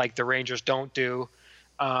like the Rangers don't do.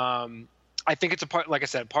 I think it's a part, like I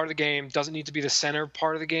said, part of the game. Doesn't need to be the center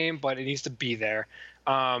part of the game, but it needs to be there.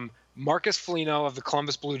 Marcus Foligno of the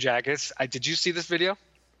Columbus Blue Jackets. Did you see this video?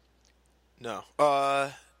 No.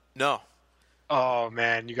 No. Oh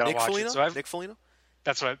man, you gotta watch Foligno? it. So Nick Foligno?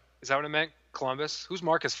 Is that what it meant? Columbus? Who's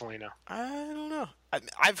Marcus Foligno? I don't know.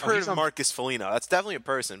 I've Oh, heard he's of on. Marcus Foligno. That's definitely a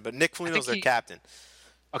person, but Nick I think Foligno's their he. captain.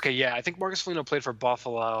 Okay, yeah, I think Marcus Foligno played for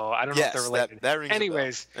Buffalo. I don't know if they're Yes, that related. that rings a bell.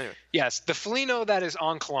 Anyways, Anyway, yes, the Foligno that is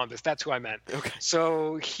on Columbus. That's who I meant. okay.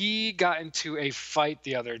 So he got into a fight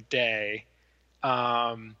the other day.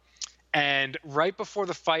 Um, And right before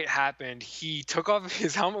the fight happened, he took off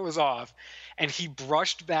his helmet was off, and he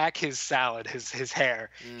brushed back his salad, his hair.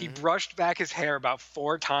 He brushed back his hair about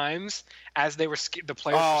 4 times as they were the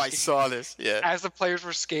players. Oh, were I saw this. Yeah. As the players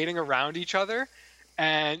were skating around each other,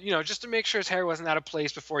 and just to make sure his hair wasn't out of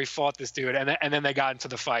place before he fought this dude, and then they got into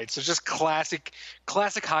the fight. So just classic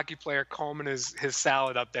hockey player combing his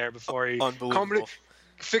salad up there before he Unbelievable.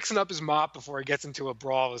 fixing up his mop before he gets into a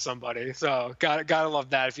brawl with somebody. So gotta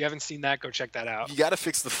love that. If you haven't seen that, go check that out. You got to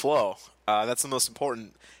fix the flow. That's the most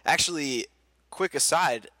important. Actually, quick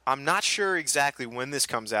aside, I'm not sure exactly when this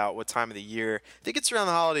comes out, what time of the year. I think it's around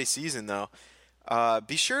the holiday season, though.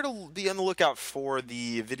 Be sure to be on the lookout for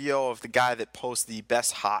the video of the guy that posts the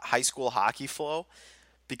best high school hockey flow,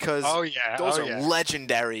 because those are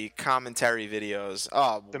legendary commentary videos.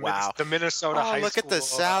 Oh, wow. The Minnesota high look school. at the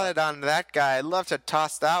salad on that guy. I'd love to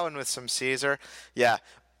toss that one with some Caesar. Yeah,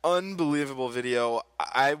 unbelievable video.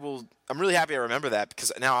 I'm really happy I remember that,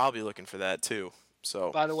 because now I'll be looking for that too.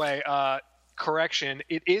 So, by the way, correction,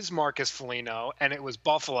 it is Marcus Foligno, and it was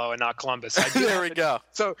Buffalo and not Columbus. there we go.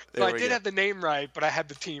 So I did have the name right, but I had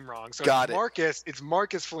the team wrong. So it's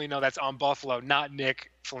Marcus Foligno that's on Buffalo, not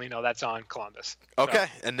Nick Foligno that's on Columbus. Okay,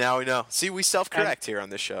 and now we know. See, we self-correct here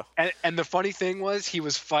on this show. And the funny thing was, he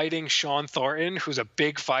was fighting Sean Thornton, who's a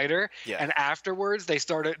big fighter. Yeah. And afterwards, they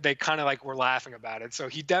kind of like were laughing about it. So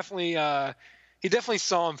he definitely saw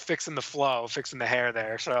him fixing the flow, fixing the hair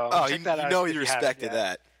there. So check that out. He respected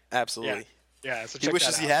that. Absolutely. Yeah. So he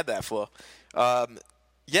wishes he had that flow.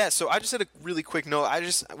 Yeah. So I just had a really quick note.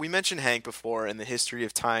 We mentioned Hank before and the history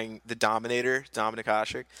of tying the Dominator, Dominik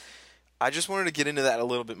Hasek. I just wanted to get into that a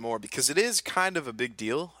little bit more, because it is kind of a big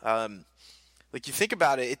deal. Like, you think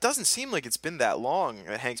about it, it doesn't seem like it's been that long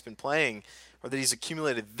that Hank's been playing, or that he's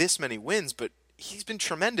accumulated this many wins, but he's been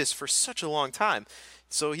tremendous for such a long time.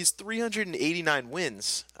 So he's 389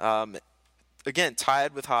 wins. Again,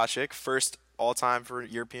 tied with Hasek, first all-time for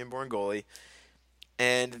European-born goalie.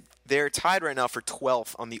 And they're tied right now for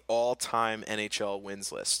 12th on the all-time NHL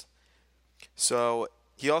wins list. So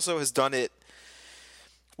he also has done it.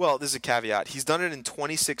 Well, this is a caveat. He's done it in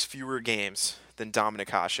 26 fewer games than Dominik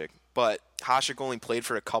Hasek. But Hasek only played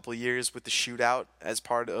for a couple of years with the shootout as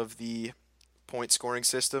part of the point scoring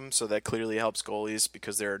system, so that clearly helps goalies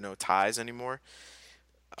because there are no ties anymore.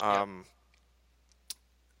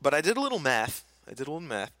 But I did a little math. Oh,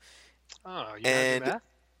 you know math?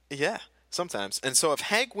 Yeah, sometimes. And so if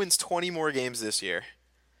Hank wins 20 more games this year,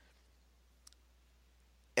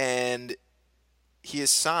 and he is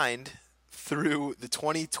signed through the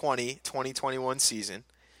 2020-2021 season,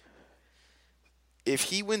 if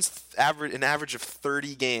he wins an average of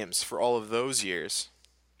 30 games for all of those years,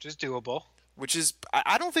 which is doable, which is,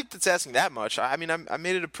 I don't think that's asking that much. I mean, I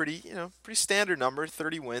made it a pretty standard number,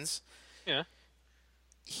 30 wins. Yeah.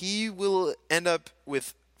 He will end up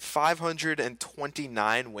with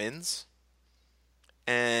 529 wins,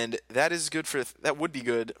 and that would be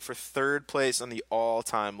good for third place on the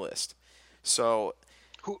all-time list. So,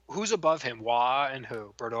 who's above him? Wah and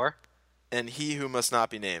who? Brodeur? And he who must not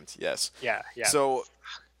be named. Yes. Yeah. So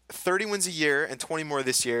 30 wins a year and 20 more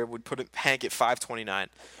this year would put Hank at 529,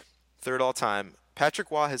 third all time. Patrick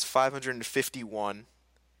Waugh has 551,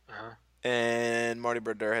 and Marty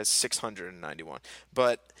Brodeur has 691.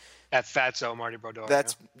 But that's Fatso Marty Brodeur.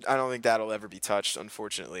 I don't think that'll ever be touched,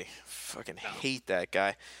 unfortunately. Fucking hate that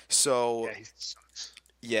guy. So yeah, he sucks.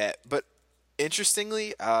 Yeah, but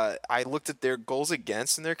interestingly, I looked at their goals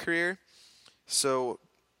against in their career. So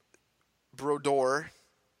Brodeur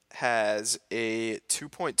has a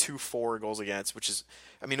 2.24 goals against, which is,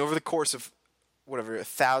 I mean, over the course of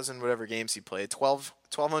 1,000 whatever games he played,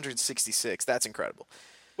 1,266. That's incredible.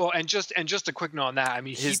 Well, and just a quick note on that. I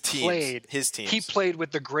mean, his teams. He played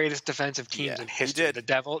with the greatest defensive teams in history. He did.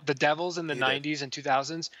 The Devils in the 90s and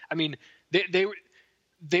 2000s. I mean, they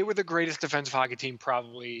were the greatest defensive hockey team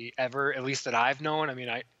probably ever, at least that I've known. I mean,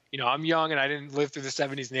 I'm young and I didn't live through the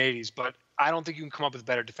 70s and 80s, but I don't think you can come up with a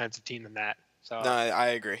better defensive team than that. So no, I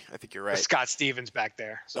agree. I think you're right. Scott Stevens back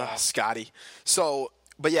there. So. Scotty. So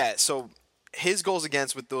his goals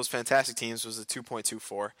against with those fantastic teams was a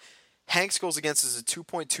 2.24. Hank's goals against is a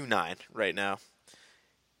 2.29 right now.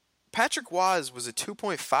 Patrick Waugh's was a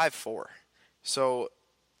 2.54. So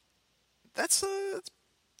that's a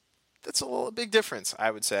big difference,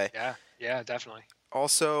 I would say. Yeah, definitely.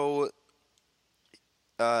 Also,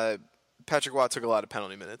 Patrick Waugh took a lot of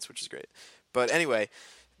penalty minutes, which is great. But anyway.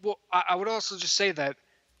 Well, I would also just say that,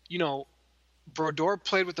 Brodeur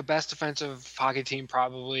played with the best defensive hockey team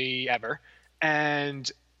probably ever, and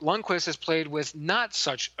Lundqvist has played with not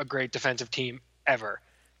such a great defensive team ever.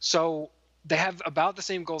 So they have about the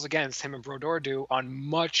same goals against, him and Brodeur do, on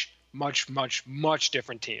much, much, much, much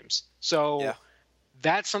different teams. So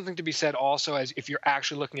that's something to be said also, as if you're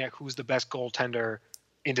actually looking at who's the best goaltender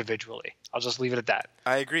individually. I'll just leave it at that.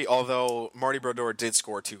 I agree, although Marty Brodeur did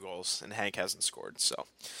score 2 goals, and Hank hasn't scored. So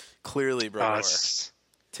clearly Brodeur takes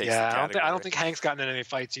the category. I don't think Hank's gotten in any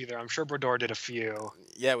fights either. I'm sure Brodeur did a few.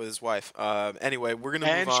 Yeah, with his wife. Anyway, we're going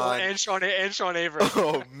to move on. And Sean Avery.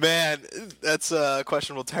 Oh, man. That's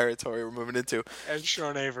questionable territory we're moving into. And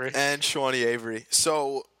Sean Avery. And Shawnee Avery.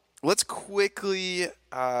 So let's quickly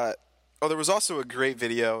there was also a great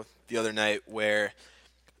video the other night where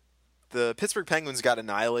the Pittsburgh Penguins got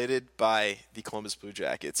annihilated by the Columbus Blue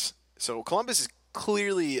Jackets. So Columbus is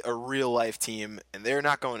clearly a real-life team, and they're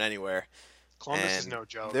not going anywhere. Columbus is no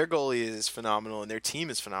joke. Their goalie is phenomenal, and their team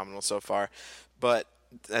is phenomenal so far. But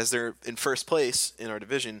as they're in first place in our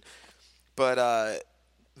division, but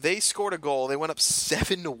they scored a goal. They went up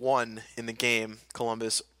 7-1 in the game,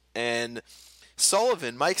 Columbus, and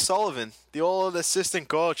Mike Sullivan, the old assistant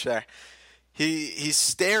coach there, he's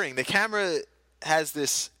staring. The camera has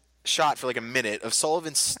this shot for like a minute of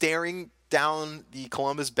Sullivan staring down the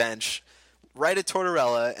Columbus bench right at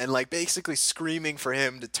Tortorella and like basically screaming for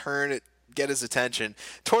him to turn it, get his attention.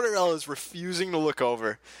 Tortorella is refusing to look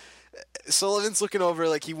over. Sullivan's looking over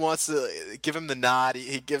like he wants to give him the nod.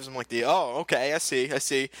 He gives him like the, oh, okay, I see.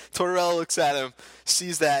 Tortorella looks at him,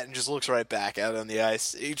 sees that, and just looks right back out on the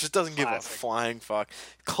ice. He just doesn't give a flying fuck.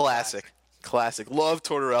 Classic. Love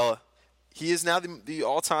Tortorella. He is now the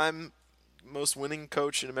all-time most winning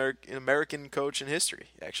coach in American coach in history,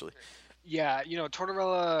 actually. Yeah,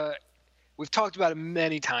 Tortorella, we've talked about it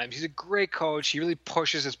many times. He's a great coach. He really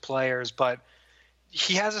pushes his players, but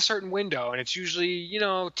he has a certain window, and it's usually,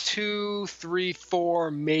 2, 3,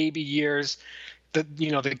 4, maybe years. The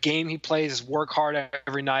game he plays is work hard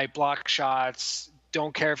every night, block shots.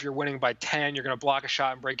 Don't care if you're winning by 10, you're going to block a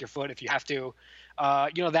shot and break your foot if you have to.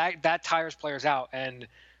 That tires players out, and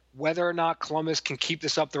whether or not Columbus can keep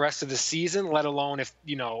this up the rest of the season, let alone if,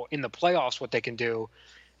 in the playoffs what they can do,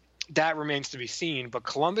 that remains to be seen. But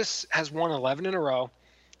Columbus has won 11 in a row.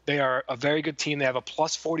 They are a very good team. They have a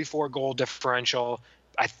plus 44 goal differential.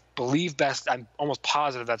 I believe best. I'm almost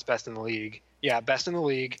positive that's best in the league. Yeah, best in the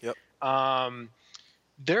league. Yep.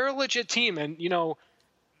 They're a legit team, and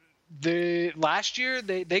the last year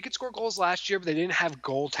they could score goals last year, but they didn't have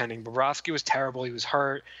goaltending. Bobrovsky was terrible. He was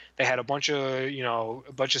hurt. They had a bunch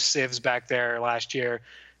of sieves back there last year.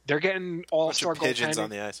 They're getting all-star goaltending. Pigeons on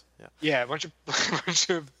the ice. Yeah, a bunch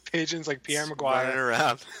of pigeons like Pierre Maguire running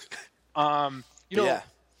around. Yeah.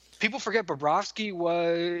 People forget Bobrovsky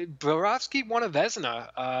won a Vezina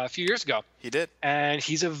a few years ago. He did. And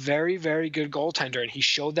he's a very, very good goaltender, and he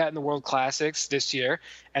showed that in the World Classics this year,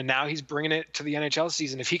 and now he's bringing it to the NHL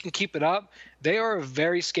season. If he can keep it up, they are a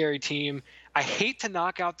very scary team. I hate to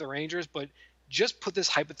knock out the Rangers, but just put this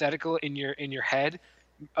hypothetical in your head.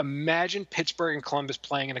 Imagine Pittsburgh and Columbus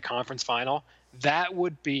playing in a conference final. That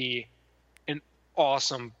would be an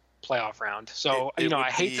awesome playoff round. So,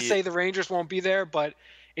 I hate to say the Rangers won't be there, but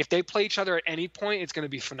if they play each other at any point, it's going to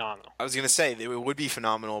be phenomenal. I was going to say it would be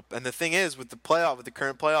phenomenal. And the thing is, with the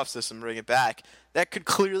current playoff system, bring it back, that could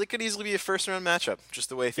easily be a first-round matchup, just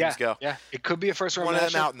the way things go. Yeah, it could be a first-round matchup. One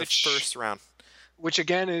of them out in the first round. Which,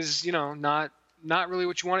 again, is, not really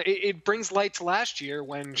what you want. It brings light to last year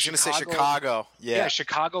when I was going to say Chicago. Yeah,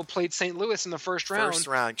 Chicago played St. Louis in the first round. First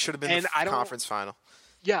round. Should have been the conference final.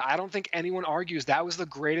 Yeah, I don't think anyone argues that was the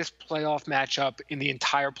greatest playoff matchup in the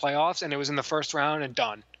entire playoffs, and it was in the first round and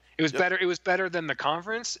done. It was better. It was better than the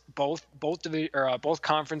conference, both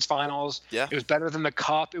conference finals. Yeah. It was better than the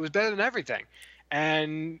cup. It was better than everything,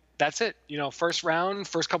 and that's it. First round,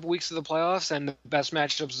 first couple weeks of the playoffs, and the best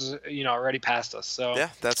matchups, already past us. So yeah,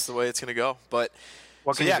 that's the way it's gonna go. But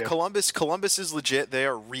Columbus is legit. They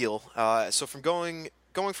are real. So from going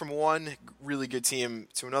from one really good team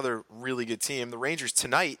to another really good team, the Rangers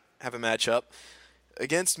tonight have a matchup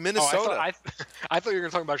against Minnesota. I thought you were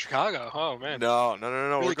going to talk about Chicago. Oh, man. No.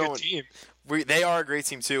 Really We're going. Good team. They are a great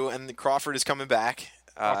team, too, and Crawford is coming back.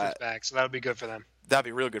 Crawford's back, so that'll be good for them. That'd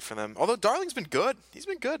be real good for them. Although Darling's been good. He's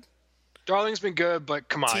been good. Darling's been good, but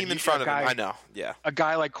come on. Team in front of him. I know, yeah. A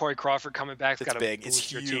guy like Corey Crawford coming back has got to big.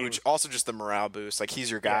 It's huge. Also just the morale boost. Like,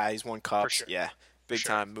 he's your guy. Yeah, he's won cups. Sure. Yeah,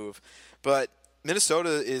 big-time move. But Minnesota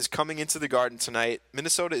is coming into the Garden tonight.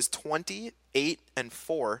 Minnesota is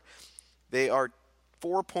 28-4. They are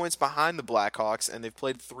 4 points behind the Blackhawks, and they've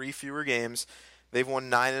played 3 fewer games. They've won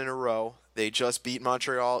 9 in a row. They just beat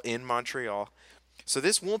Montreal in Montreal. So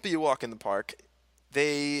this won't be a walk in the park.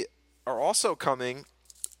 They are also coming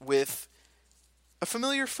with a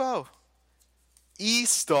familiar foe.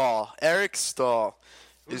 Eric Stahl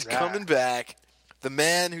is coming back. The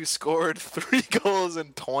man who scored 3 goals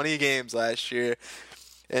in 20 games last year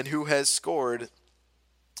and who has scored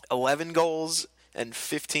 11 goals and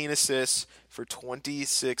 15 assists for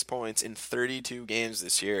 26 points in 32 games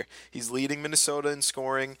this year. He's leading Minnesota in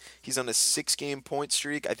scoring. He's on a 6-game point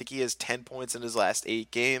streak. I think he has 10 points in his last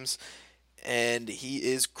 8 games, and he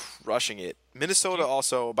is crushing it. Minnesota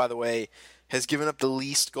also, by the way, has given up the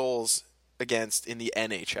least goals against in the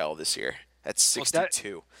NHL this year at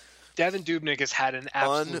 62. Devin Dubnyk has had an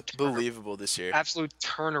unbelievable this year. Absolute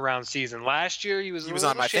turnaround season. Last year he was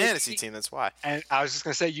on my fantasy team, that's why. And I was just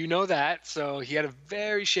going to say, you know that. So he had a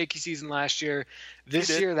very shaky season last year. This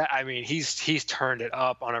year he's turned it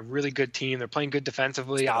up on a really good team. They're playing good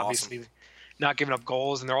defensively, obviously. Awesome. Not giving up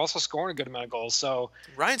goals, and they're also scoring a good amount of goals. So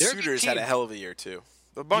Ryan Suter's had a hell of a year too.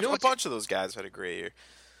 A bunch of those guys had a great year.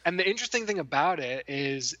 And the interesting thing about it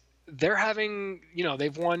is they're having,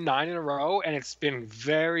 they've won 9 in a row, and it's been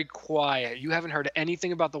very quiet. You haven't heard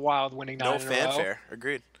anything about the Wild winning 9 in a row. No fanfare.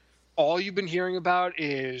 Agreed. All you've been hearing about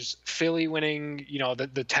is Philly winning,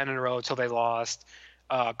 the 10 in a row until they lost.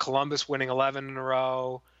 Columbus winning 11 in a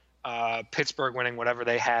row. Pittsburgh winning whatever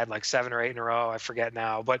they had, like 7 or 8 in a row. I forget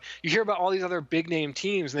now. But you hear about all these other big-name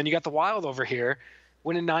teams, and then you got the Wild over here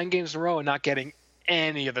winning 9 games in a row and not getting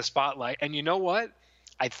any of the spotlight. And you know what?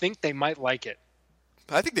 I think they might like it.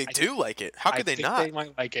 I think they do like it. How could they not? They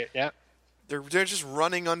might like it, yeah. They're just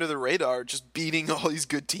running under the radar, just beating all these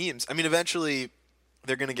good teams. I mean, eventually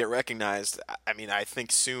they're going to get recognized. I mean, I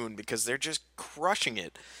think soon, because they're just crushing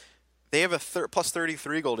it. They have a plus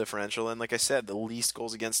 33 goal differential, and like I said, the least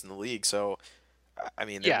goals against in the league. So, I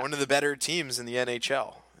mean, they're one of the better teams in the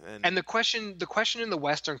NHL. And the question in the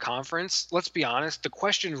Western Conference, let's be honest, the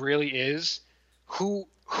question really is who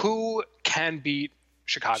can beat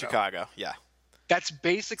Chicago? Chicago, yeah. That's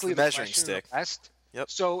basically the measuring question stick. In the West. Yep.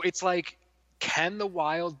 So it's like, can the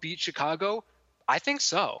Wild beat Chicago? I think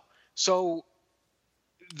so. So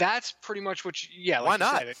that's pretty much what. Why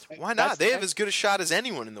not? Why not? They have as good a shot as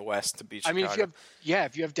anyone in the West to beat Chicago. I mean,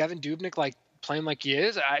 if you have Devin Dubnyk playing like he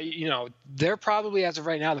is, they're probably as of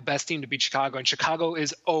right now the best team to beat Chicago, and Chicago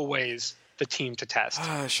is always the team to test.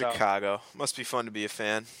 Chicago must be fun to be a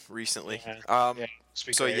fan recently.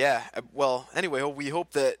 Yeah. Well, anyway, we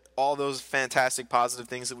hope that all those fantastic positive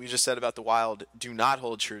things that we just said about the Wild do not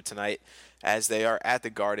hold true tonight, as they are at the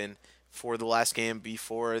Garden for the last game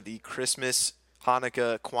before the Christmas,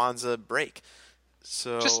 Hanukkah, Kwanzaa break.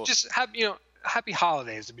 So just happy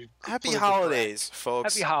holidays. To be happy holidays, correct.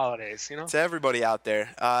 folks. Happy holidays, to everybody out there.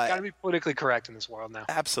 Got to be politically correct in this world now.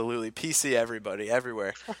 Absolutely, PC everybody,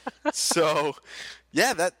 everywhere. So,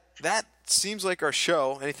 yeah, that seems like our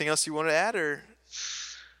show. Anything else you want to add, or?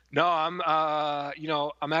 No,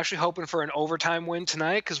 I'm actually hoping for an overtime win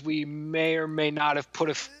tonight, because we may or may not have put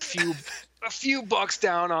a few bucks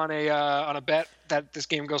down on a bet that this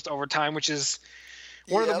game goes to overtime, which is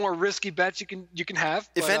one of the more risky bets you can have.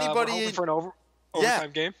 If anybody, we're hoping for an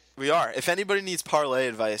overtime game. We are. If anybody needs parlay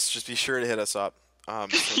advice, just be sure to hit us up.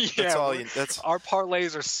 That's all. Our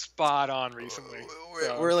parlays are spot on recently.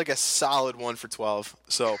 We're like a solid 1 for 12.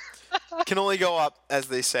 So can only go up, as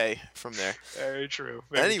they say, from there. Very true.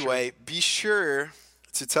 Be sure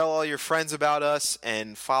to tell all your friends about us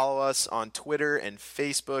and follow us on Twitter and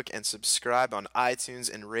Facebook and subscribe on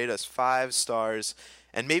iTunes and rate us 5 stars,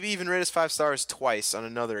 and maybe even rate us 5 stars twice on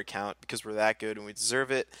another account, because we're that good and we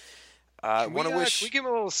deserve it. Can we give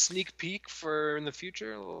a little sneak peek for in the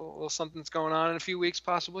future? A little something that's going on in a few weeks,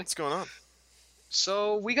 possibly? What's going on?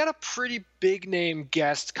 So we got a pretty big name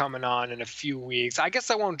guest coming on in a few weeks. I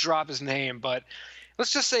guess I won't drop his name, but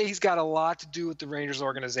let's just say he's got a lot to do with the Rangers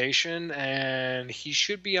organization, and he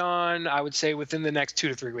should be on, I would say, within the next 2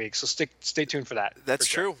 to 3 weeks. So stay tuned for that. That's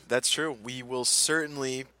true. That's true. We will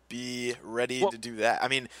certainly be ready to do that. I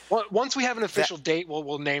mean, once we have an official date,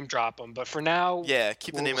 we'll name drop him. But for now,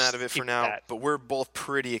 keep the name out of it for now. But we're both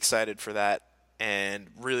pretty excited for that, and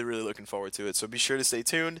really, really looking forward to it. So be sure to stay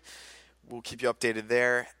tuned. We'll keep you updated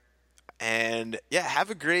there. And have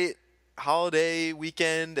a great holiday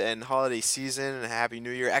weekend and holiday season, and a happy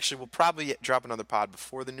New Year. Actually, we'll probably drop another pod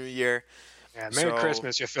before the New Year. Yeah, Merry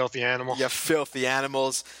Christmas, you filthy animal. You filthy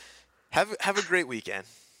animals. Have a great weekend.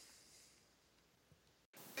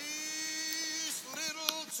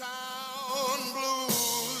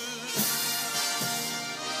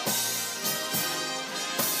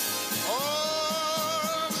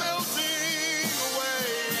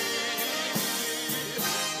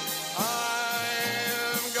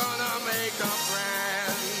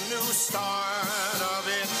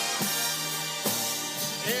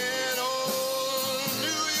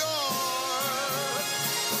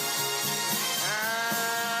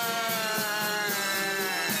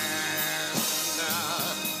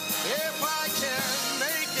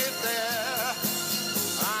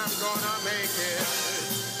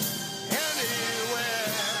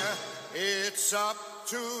 It's up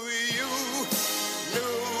to you,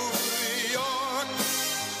 New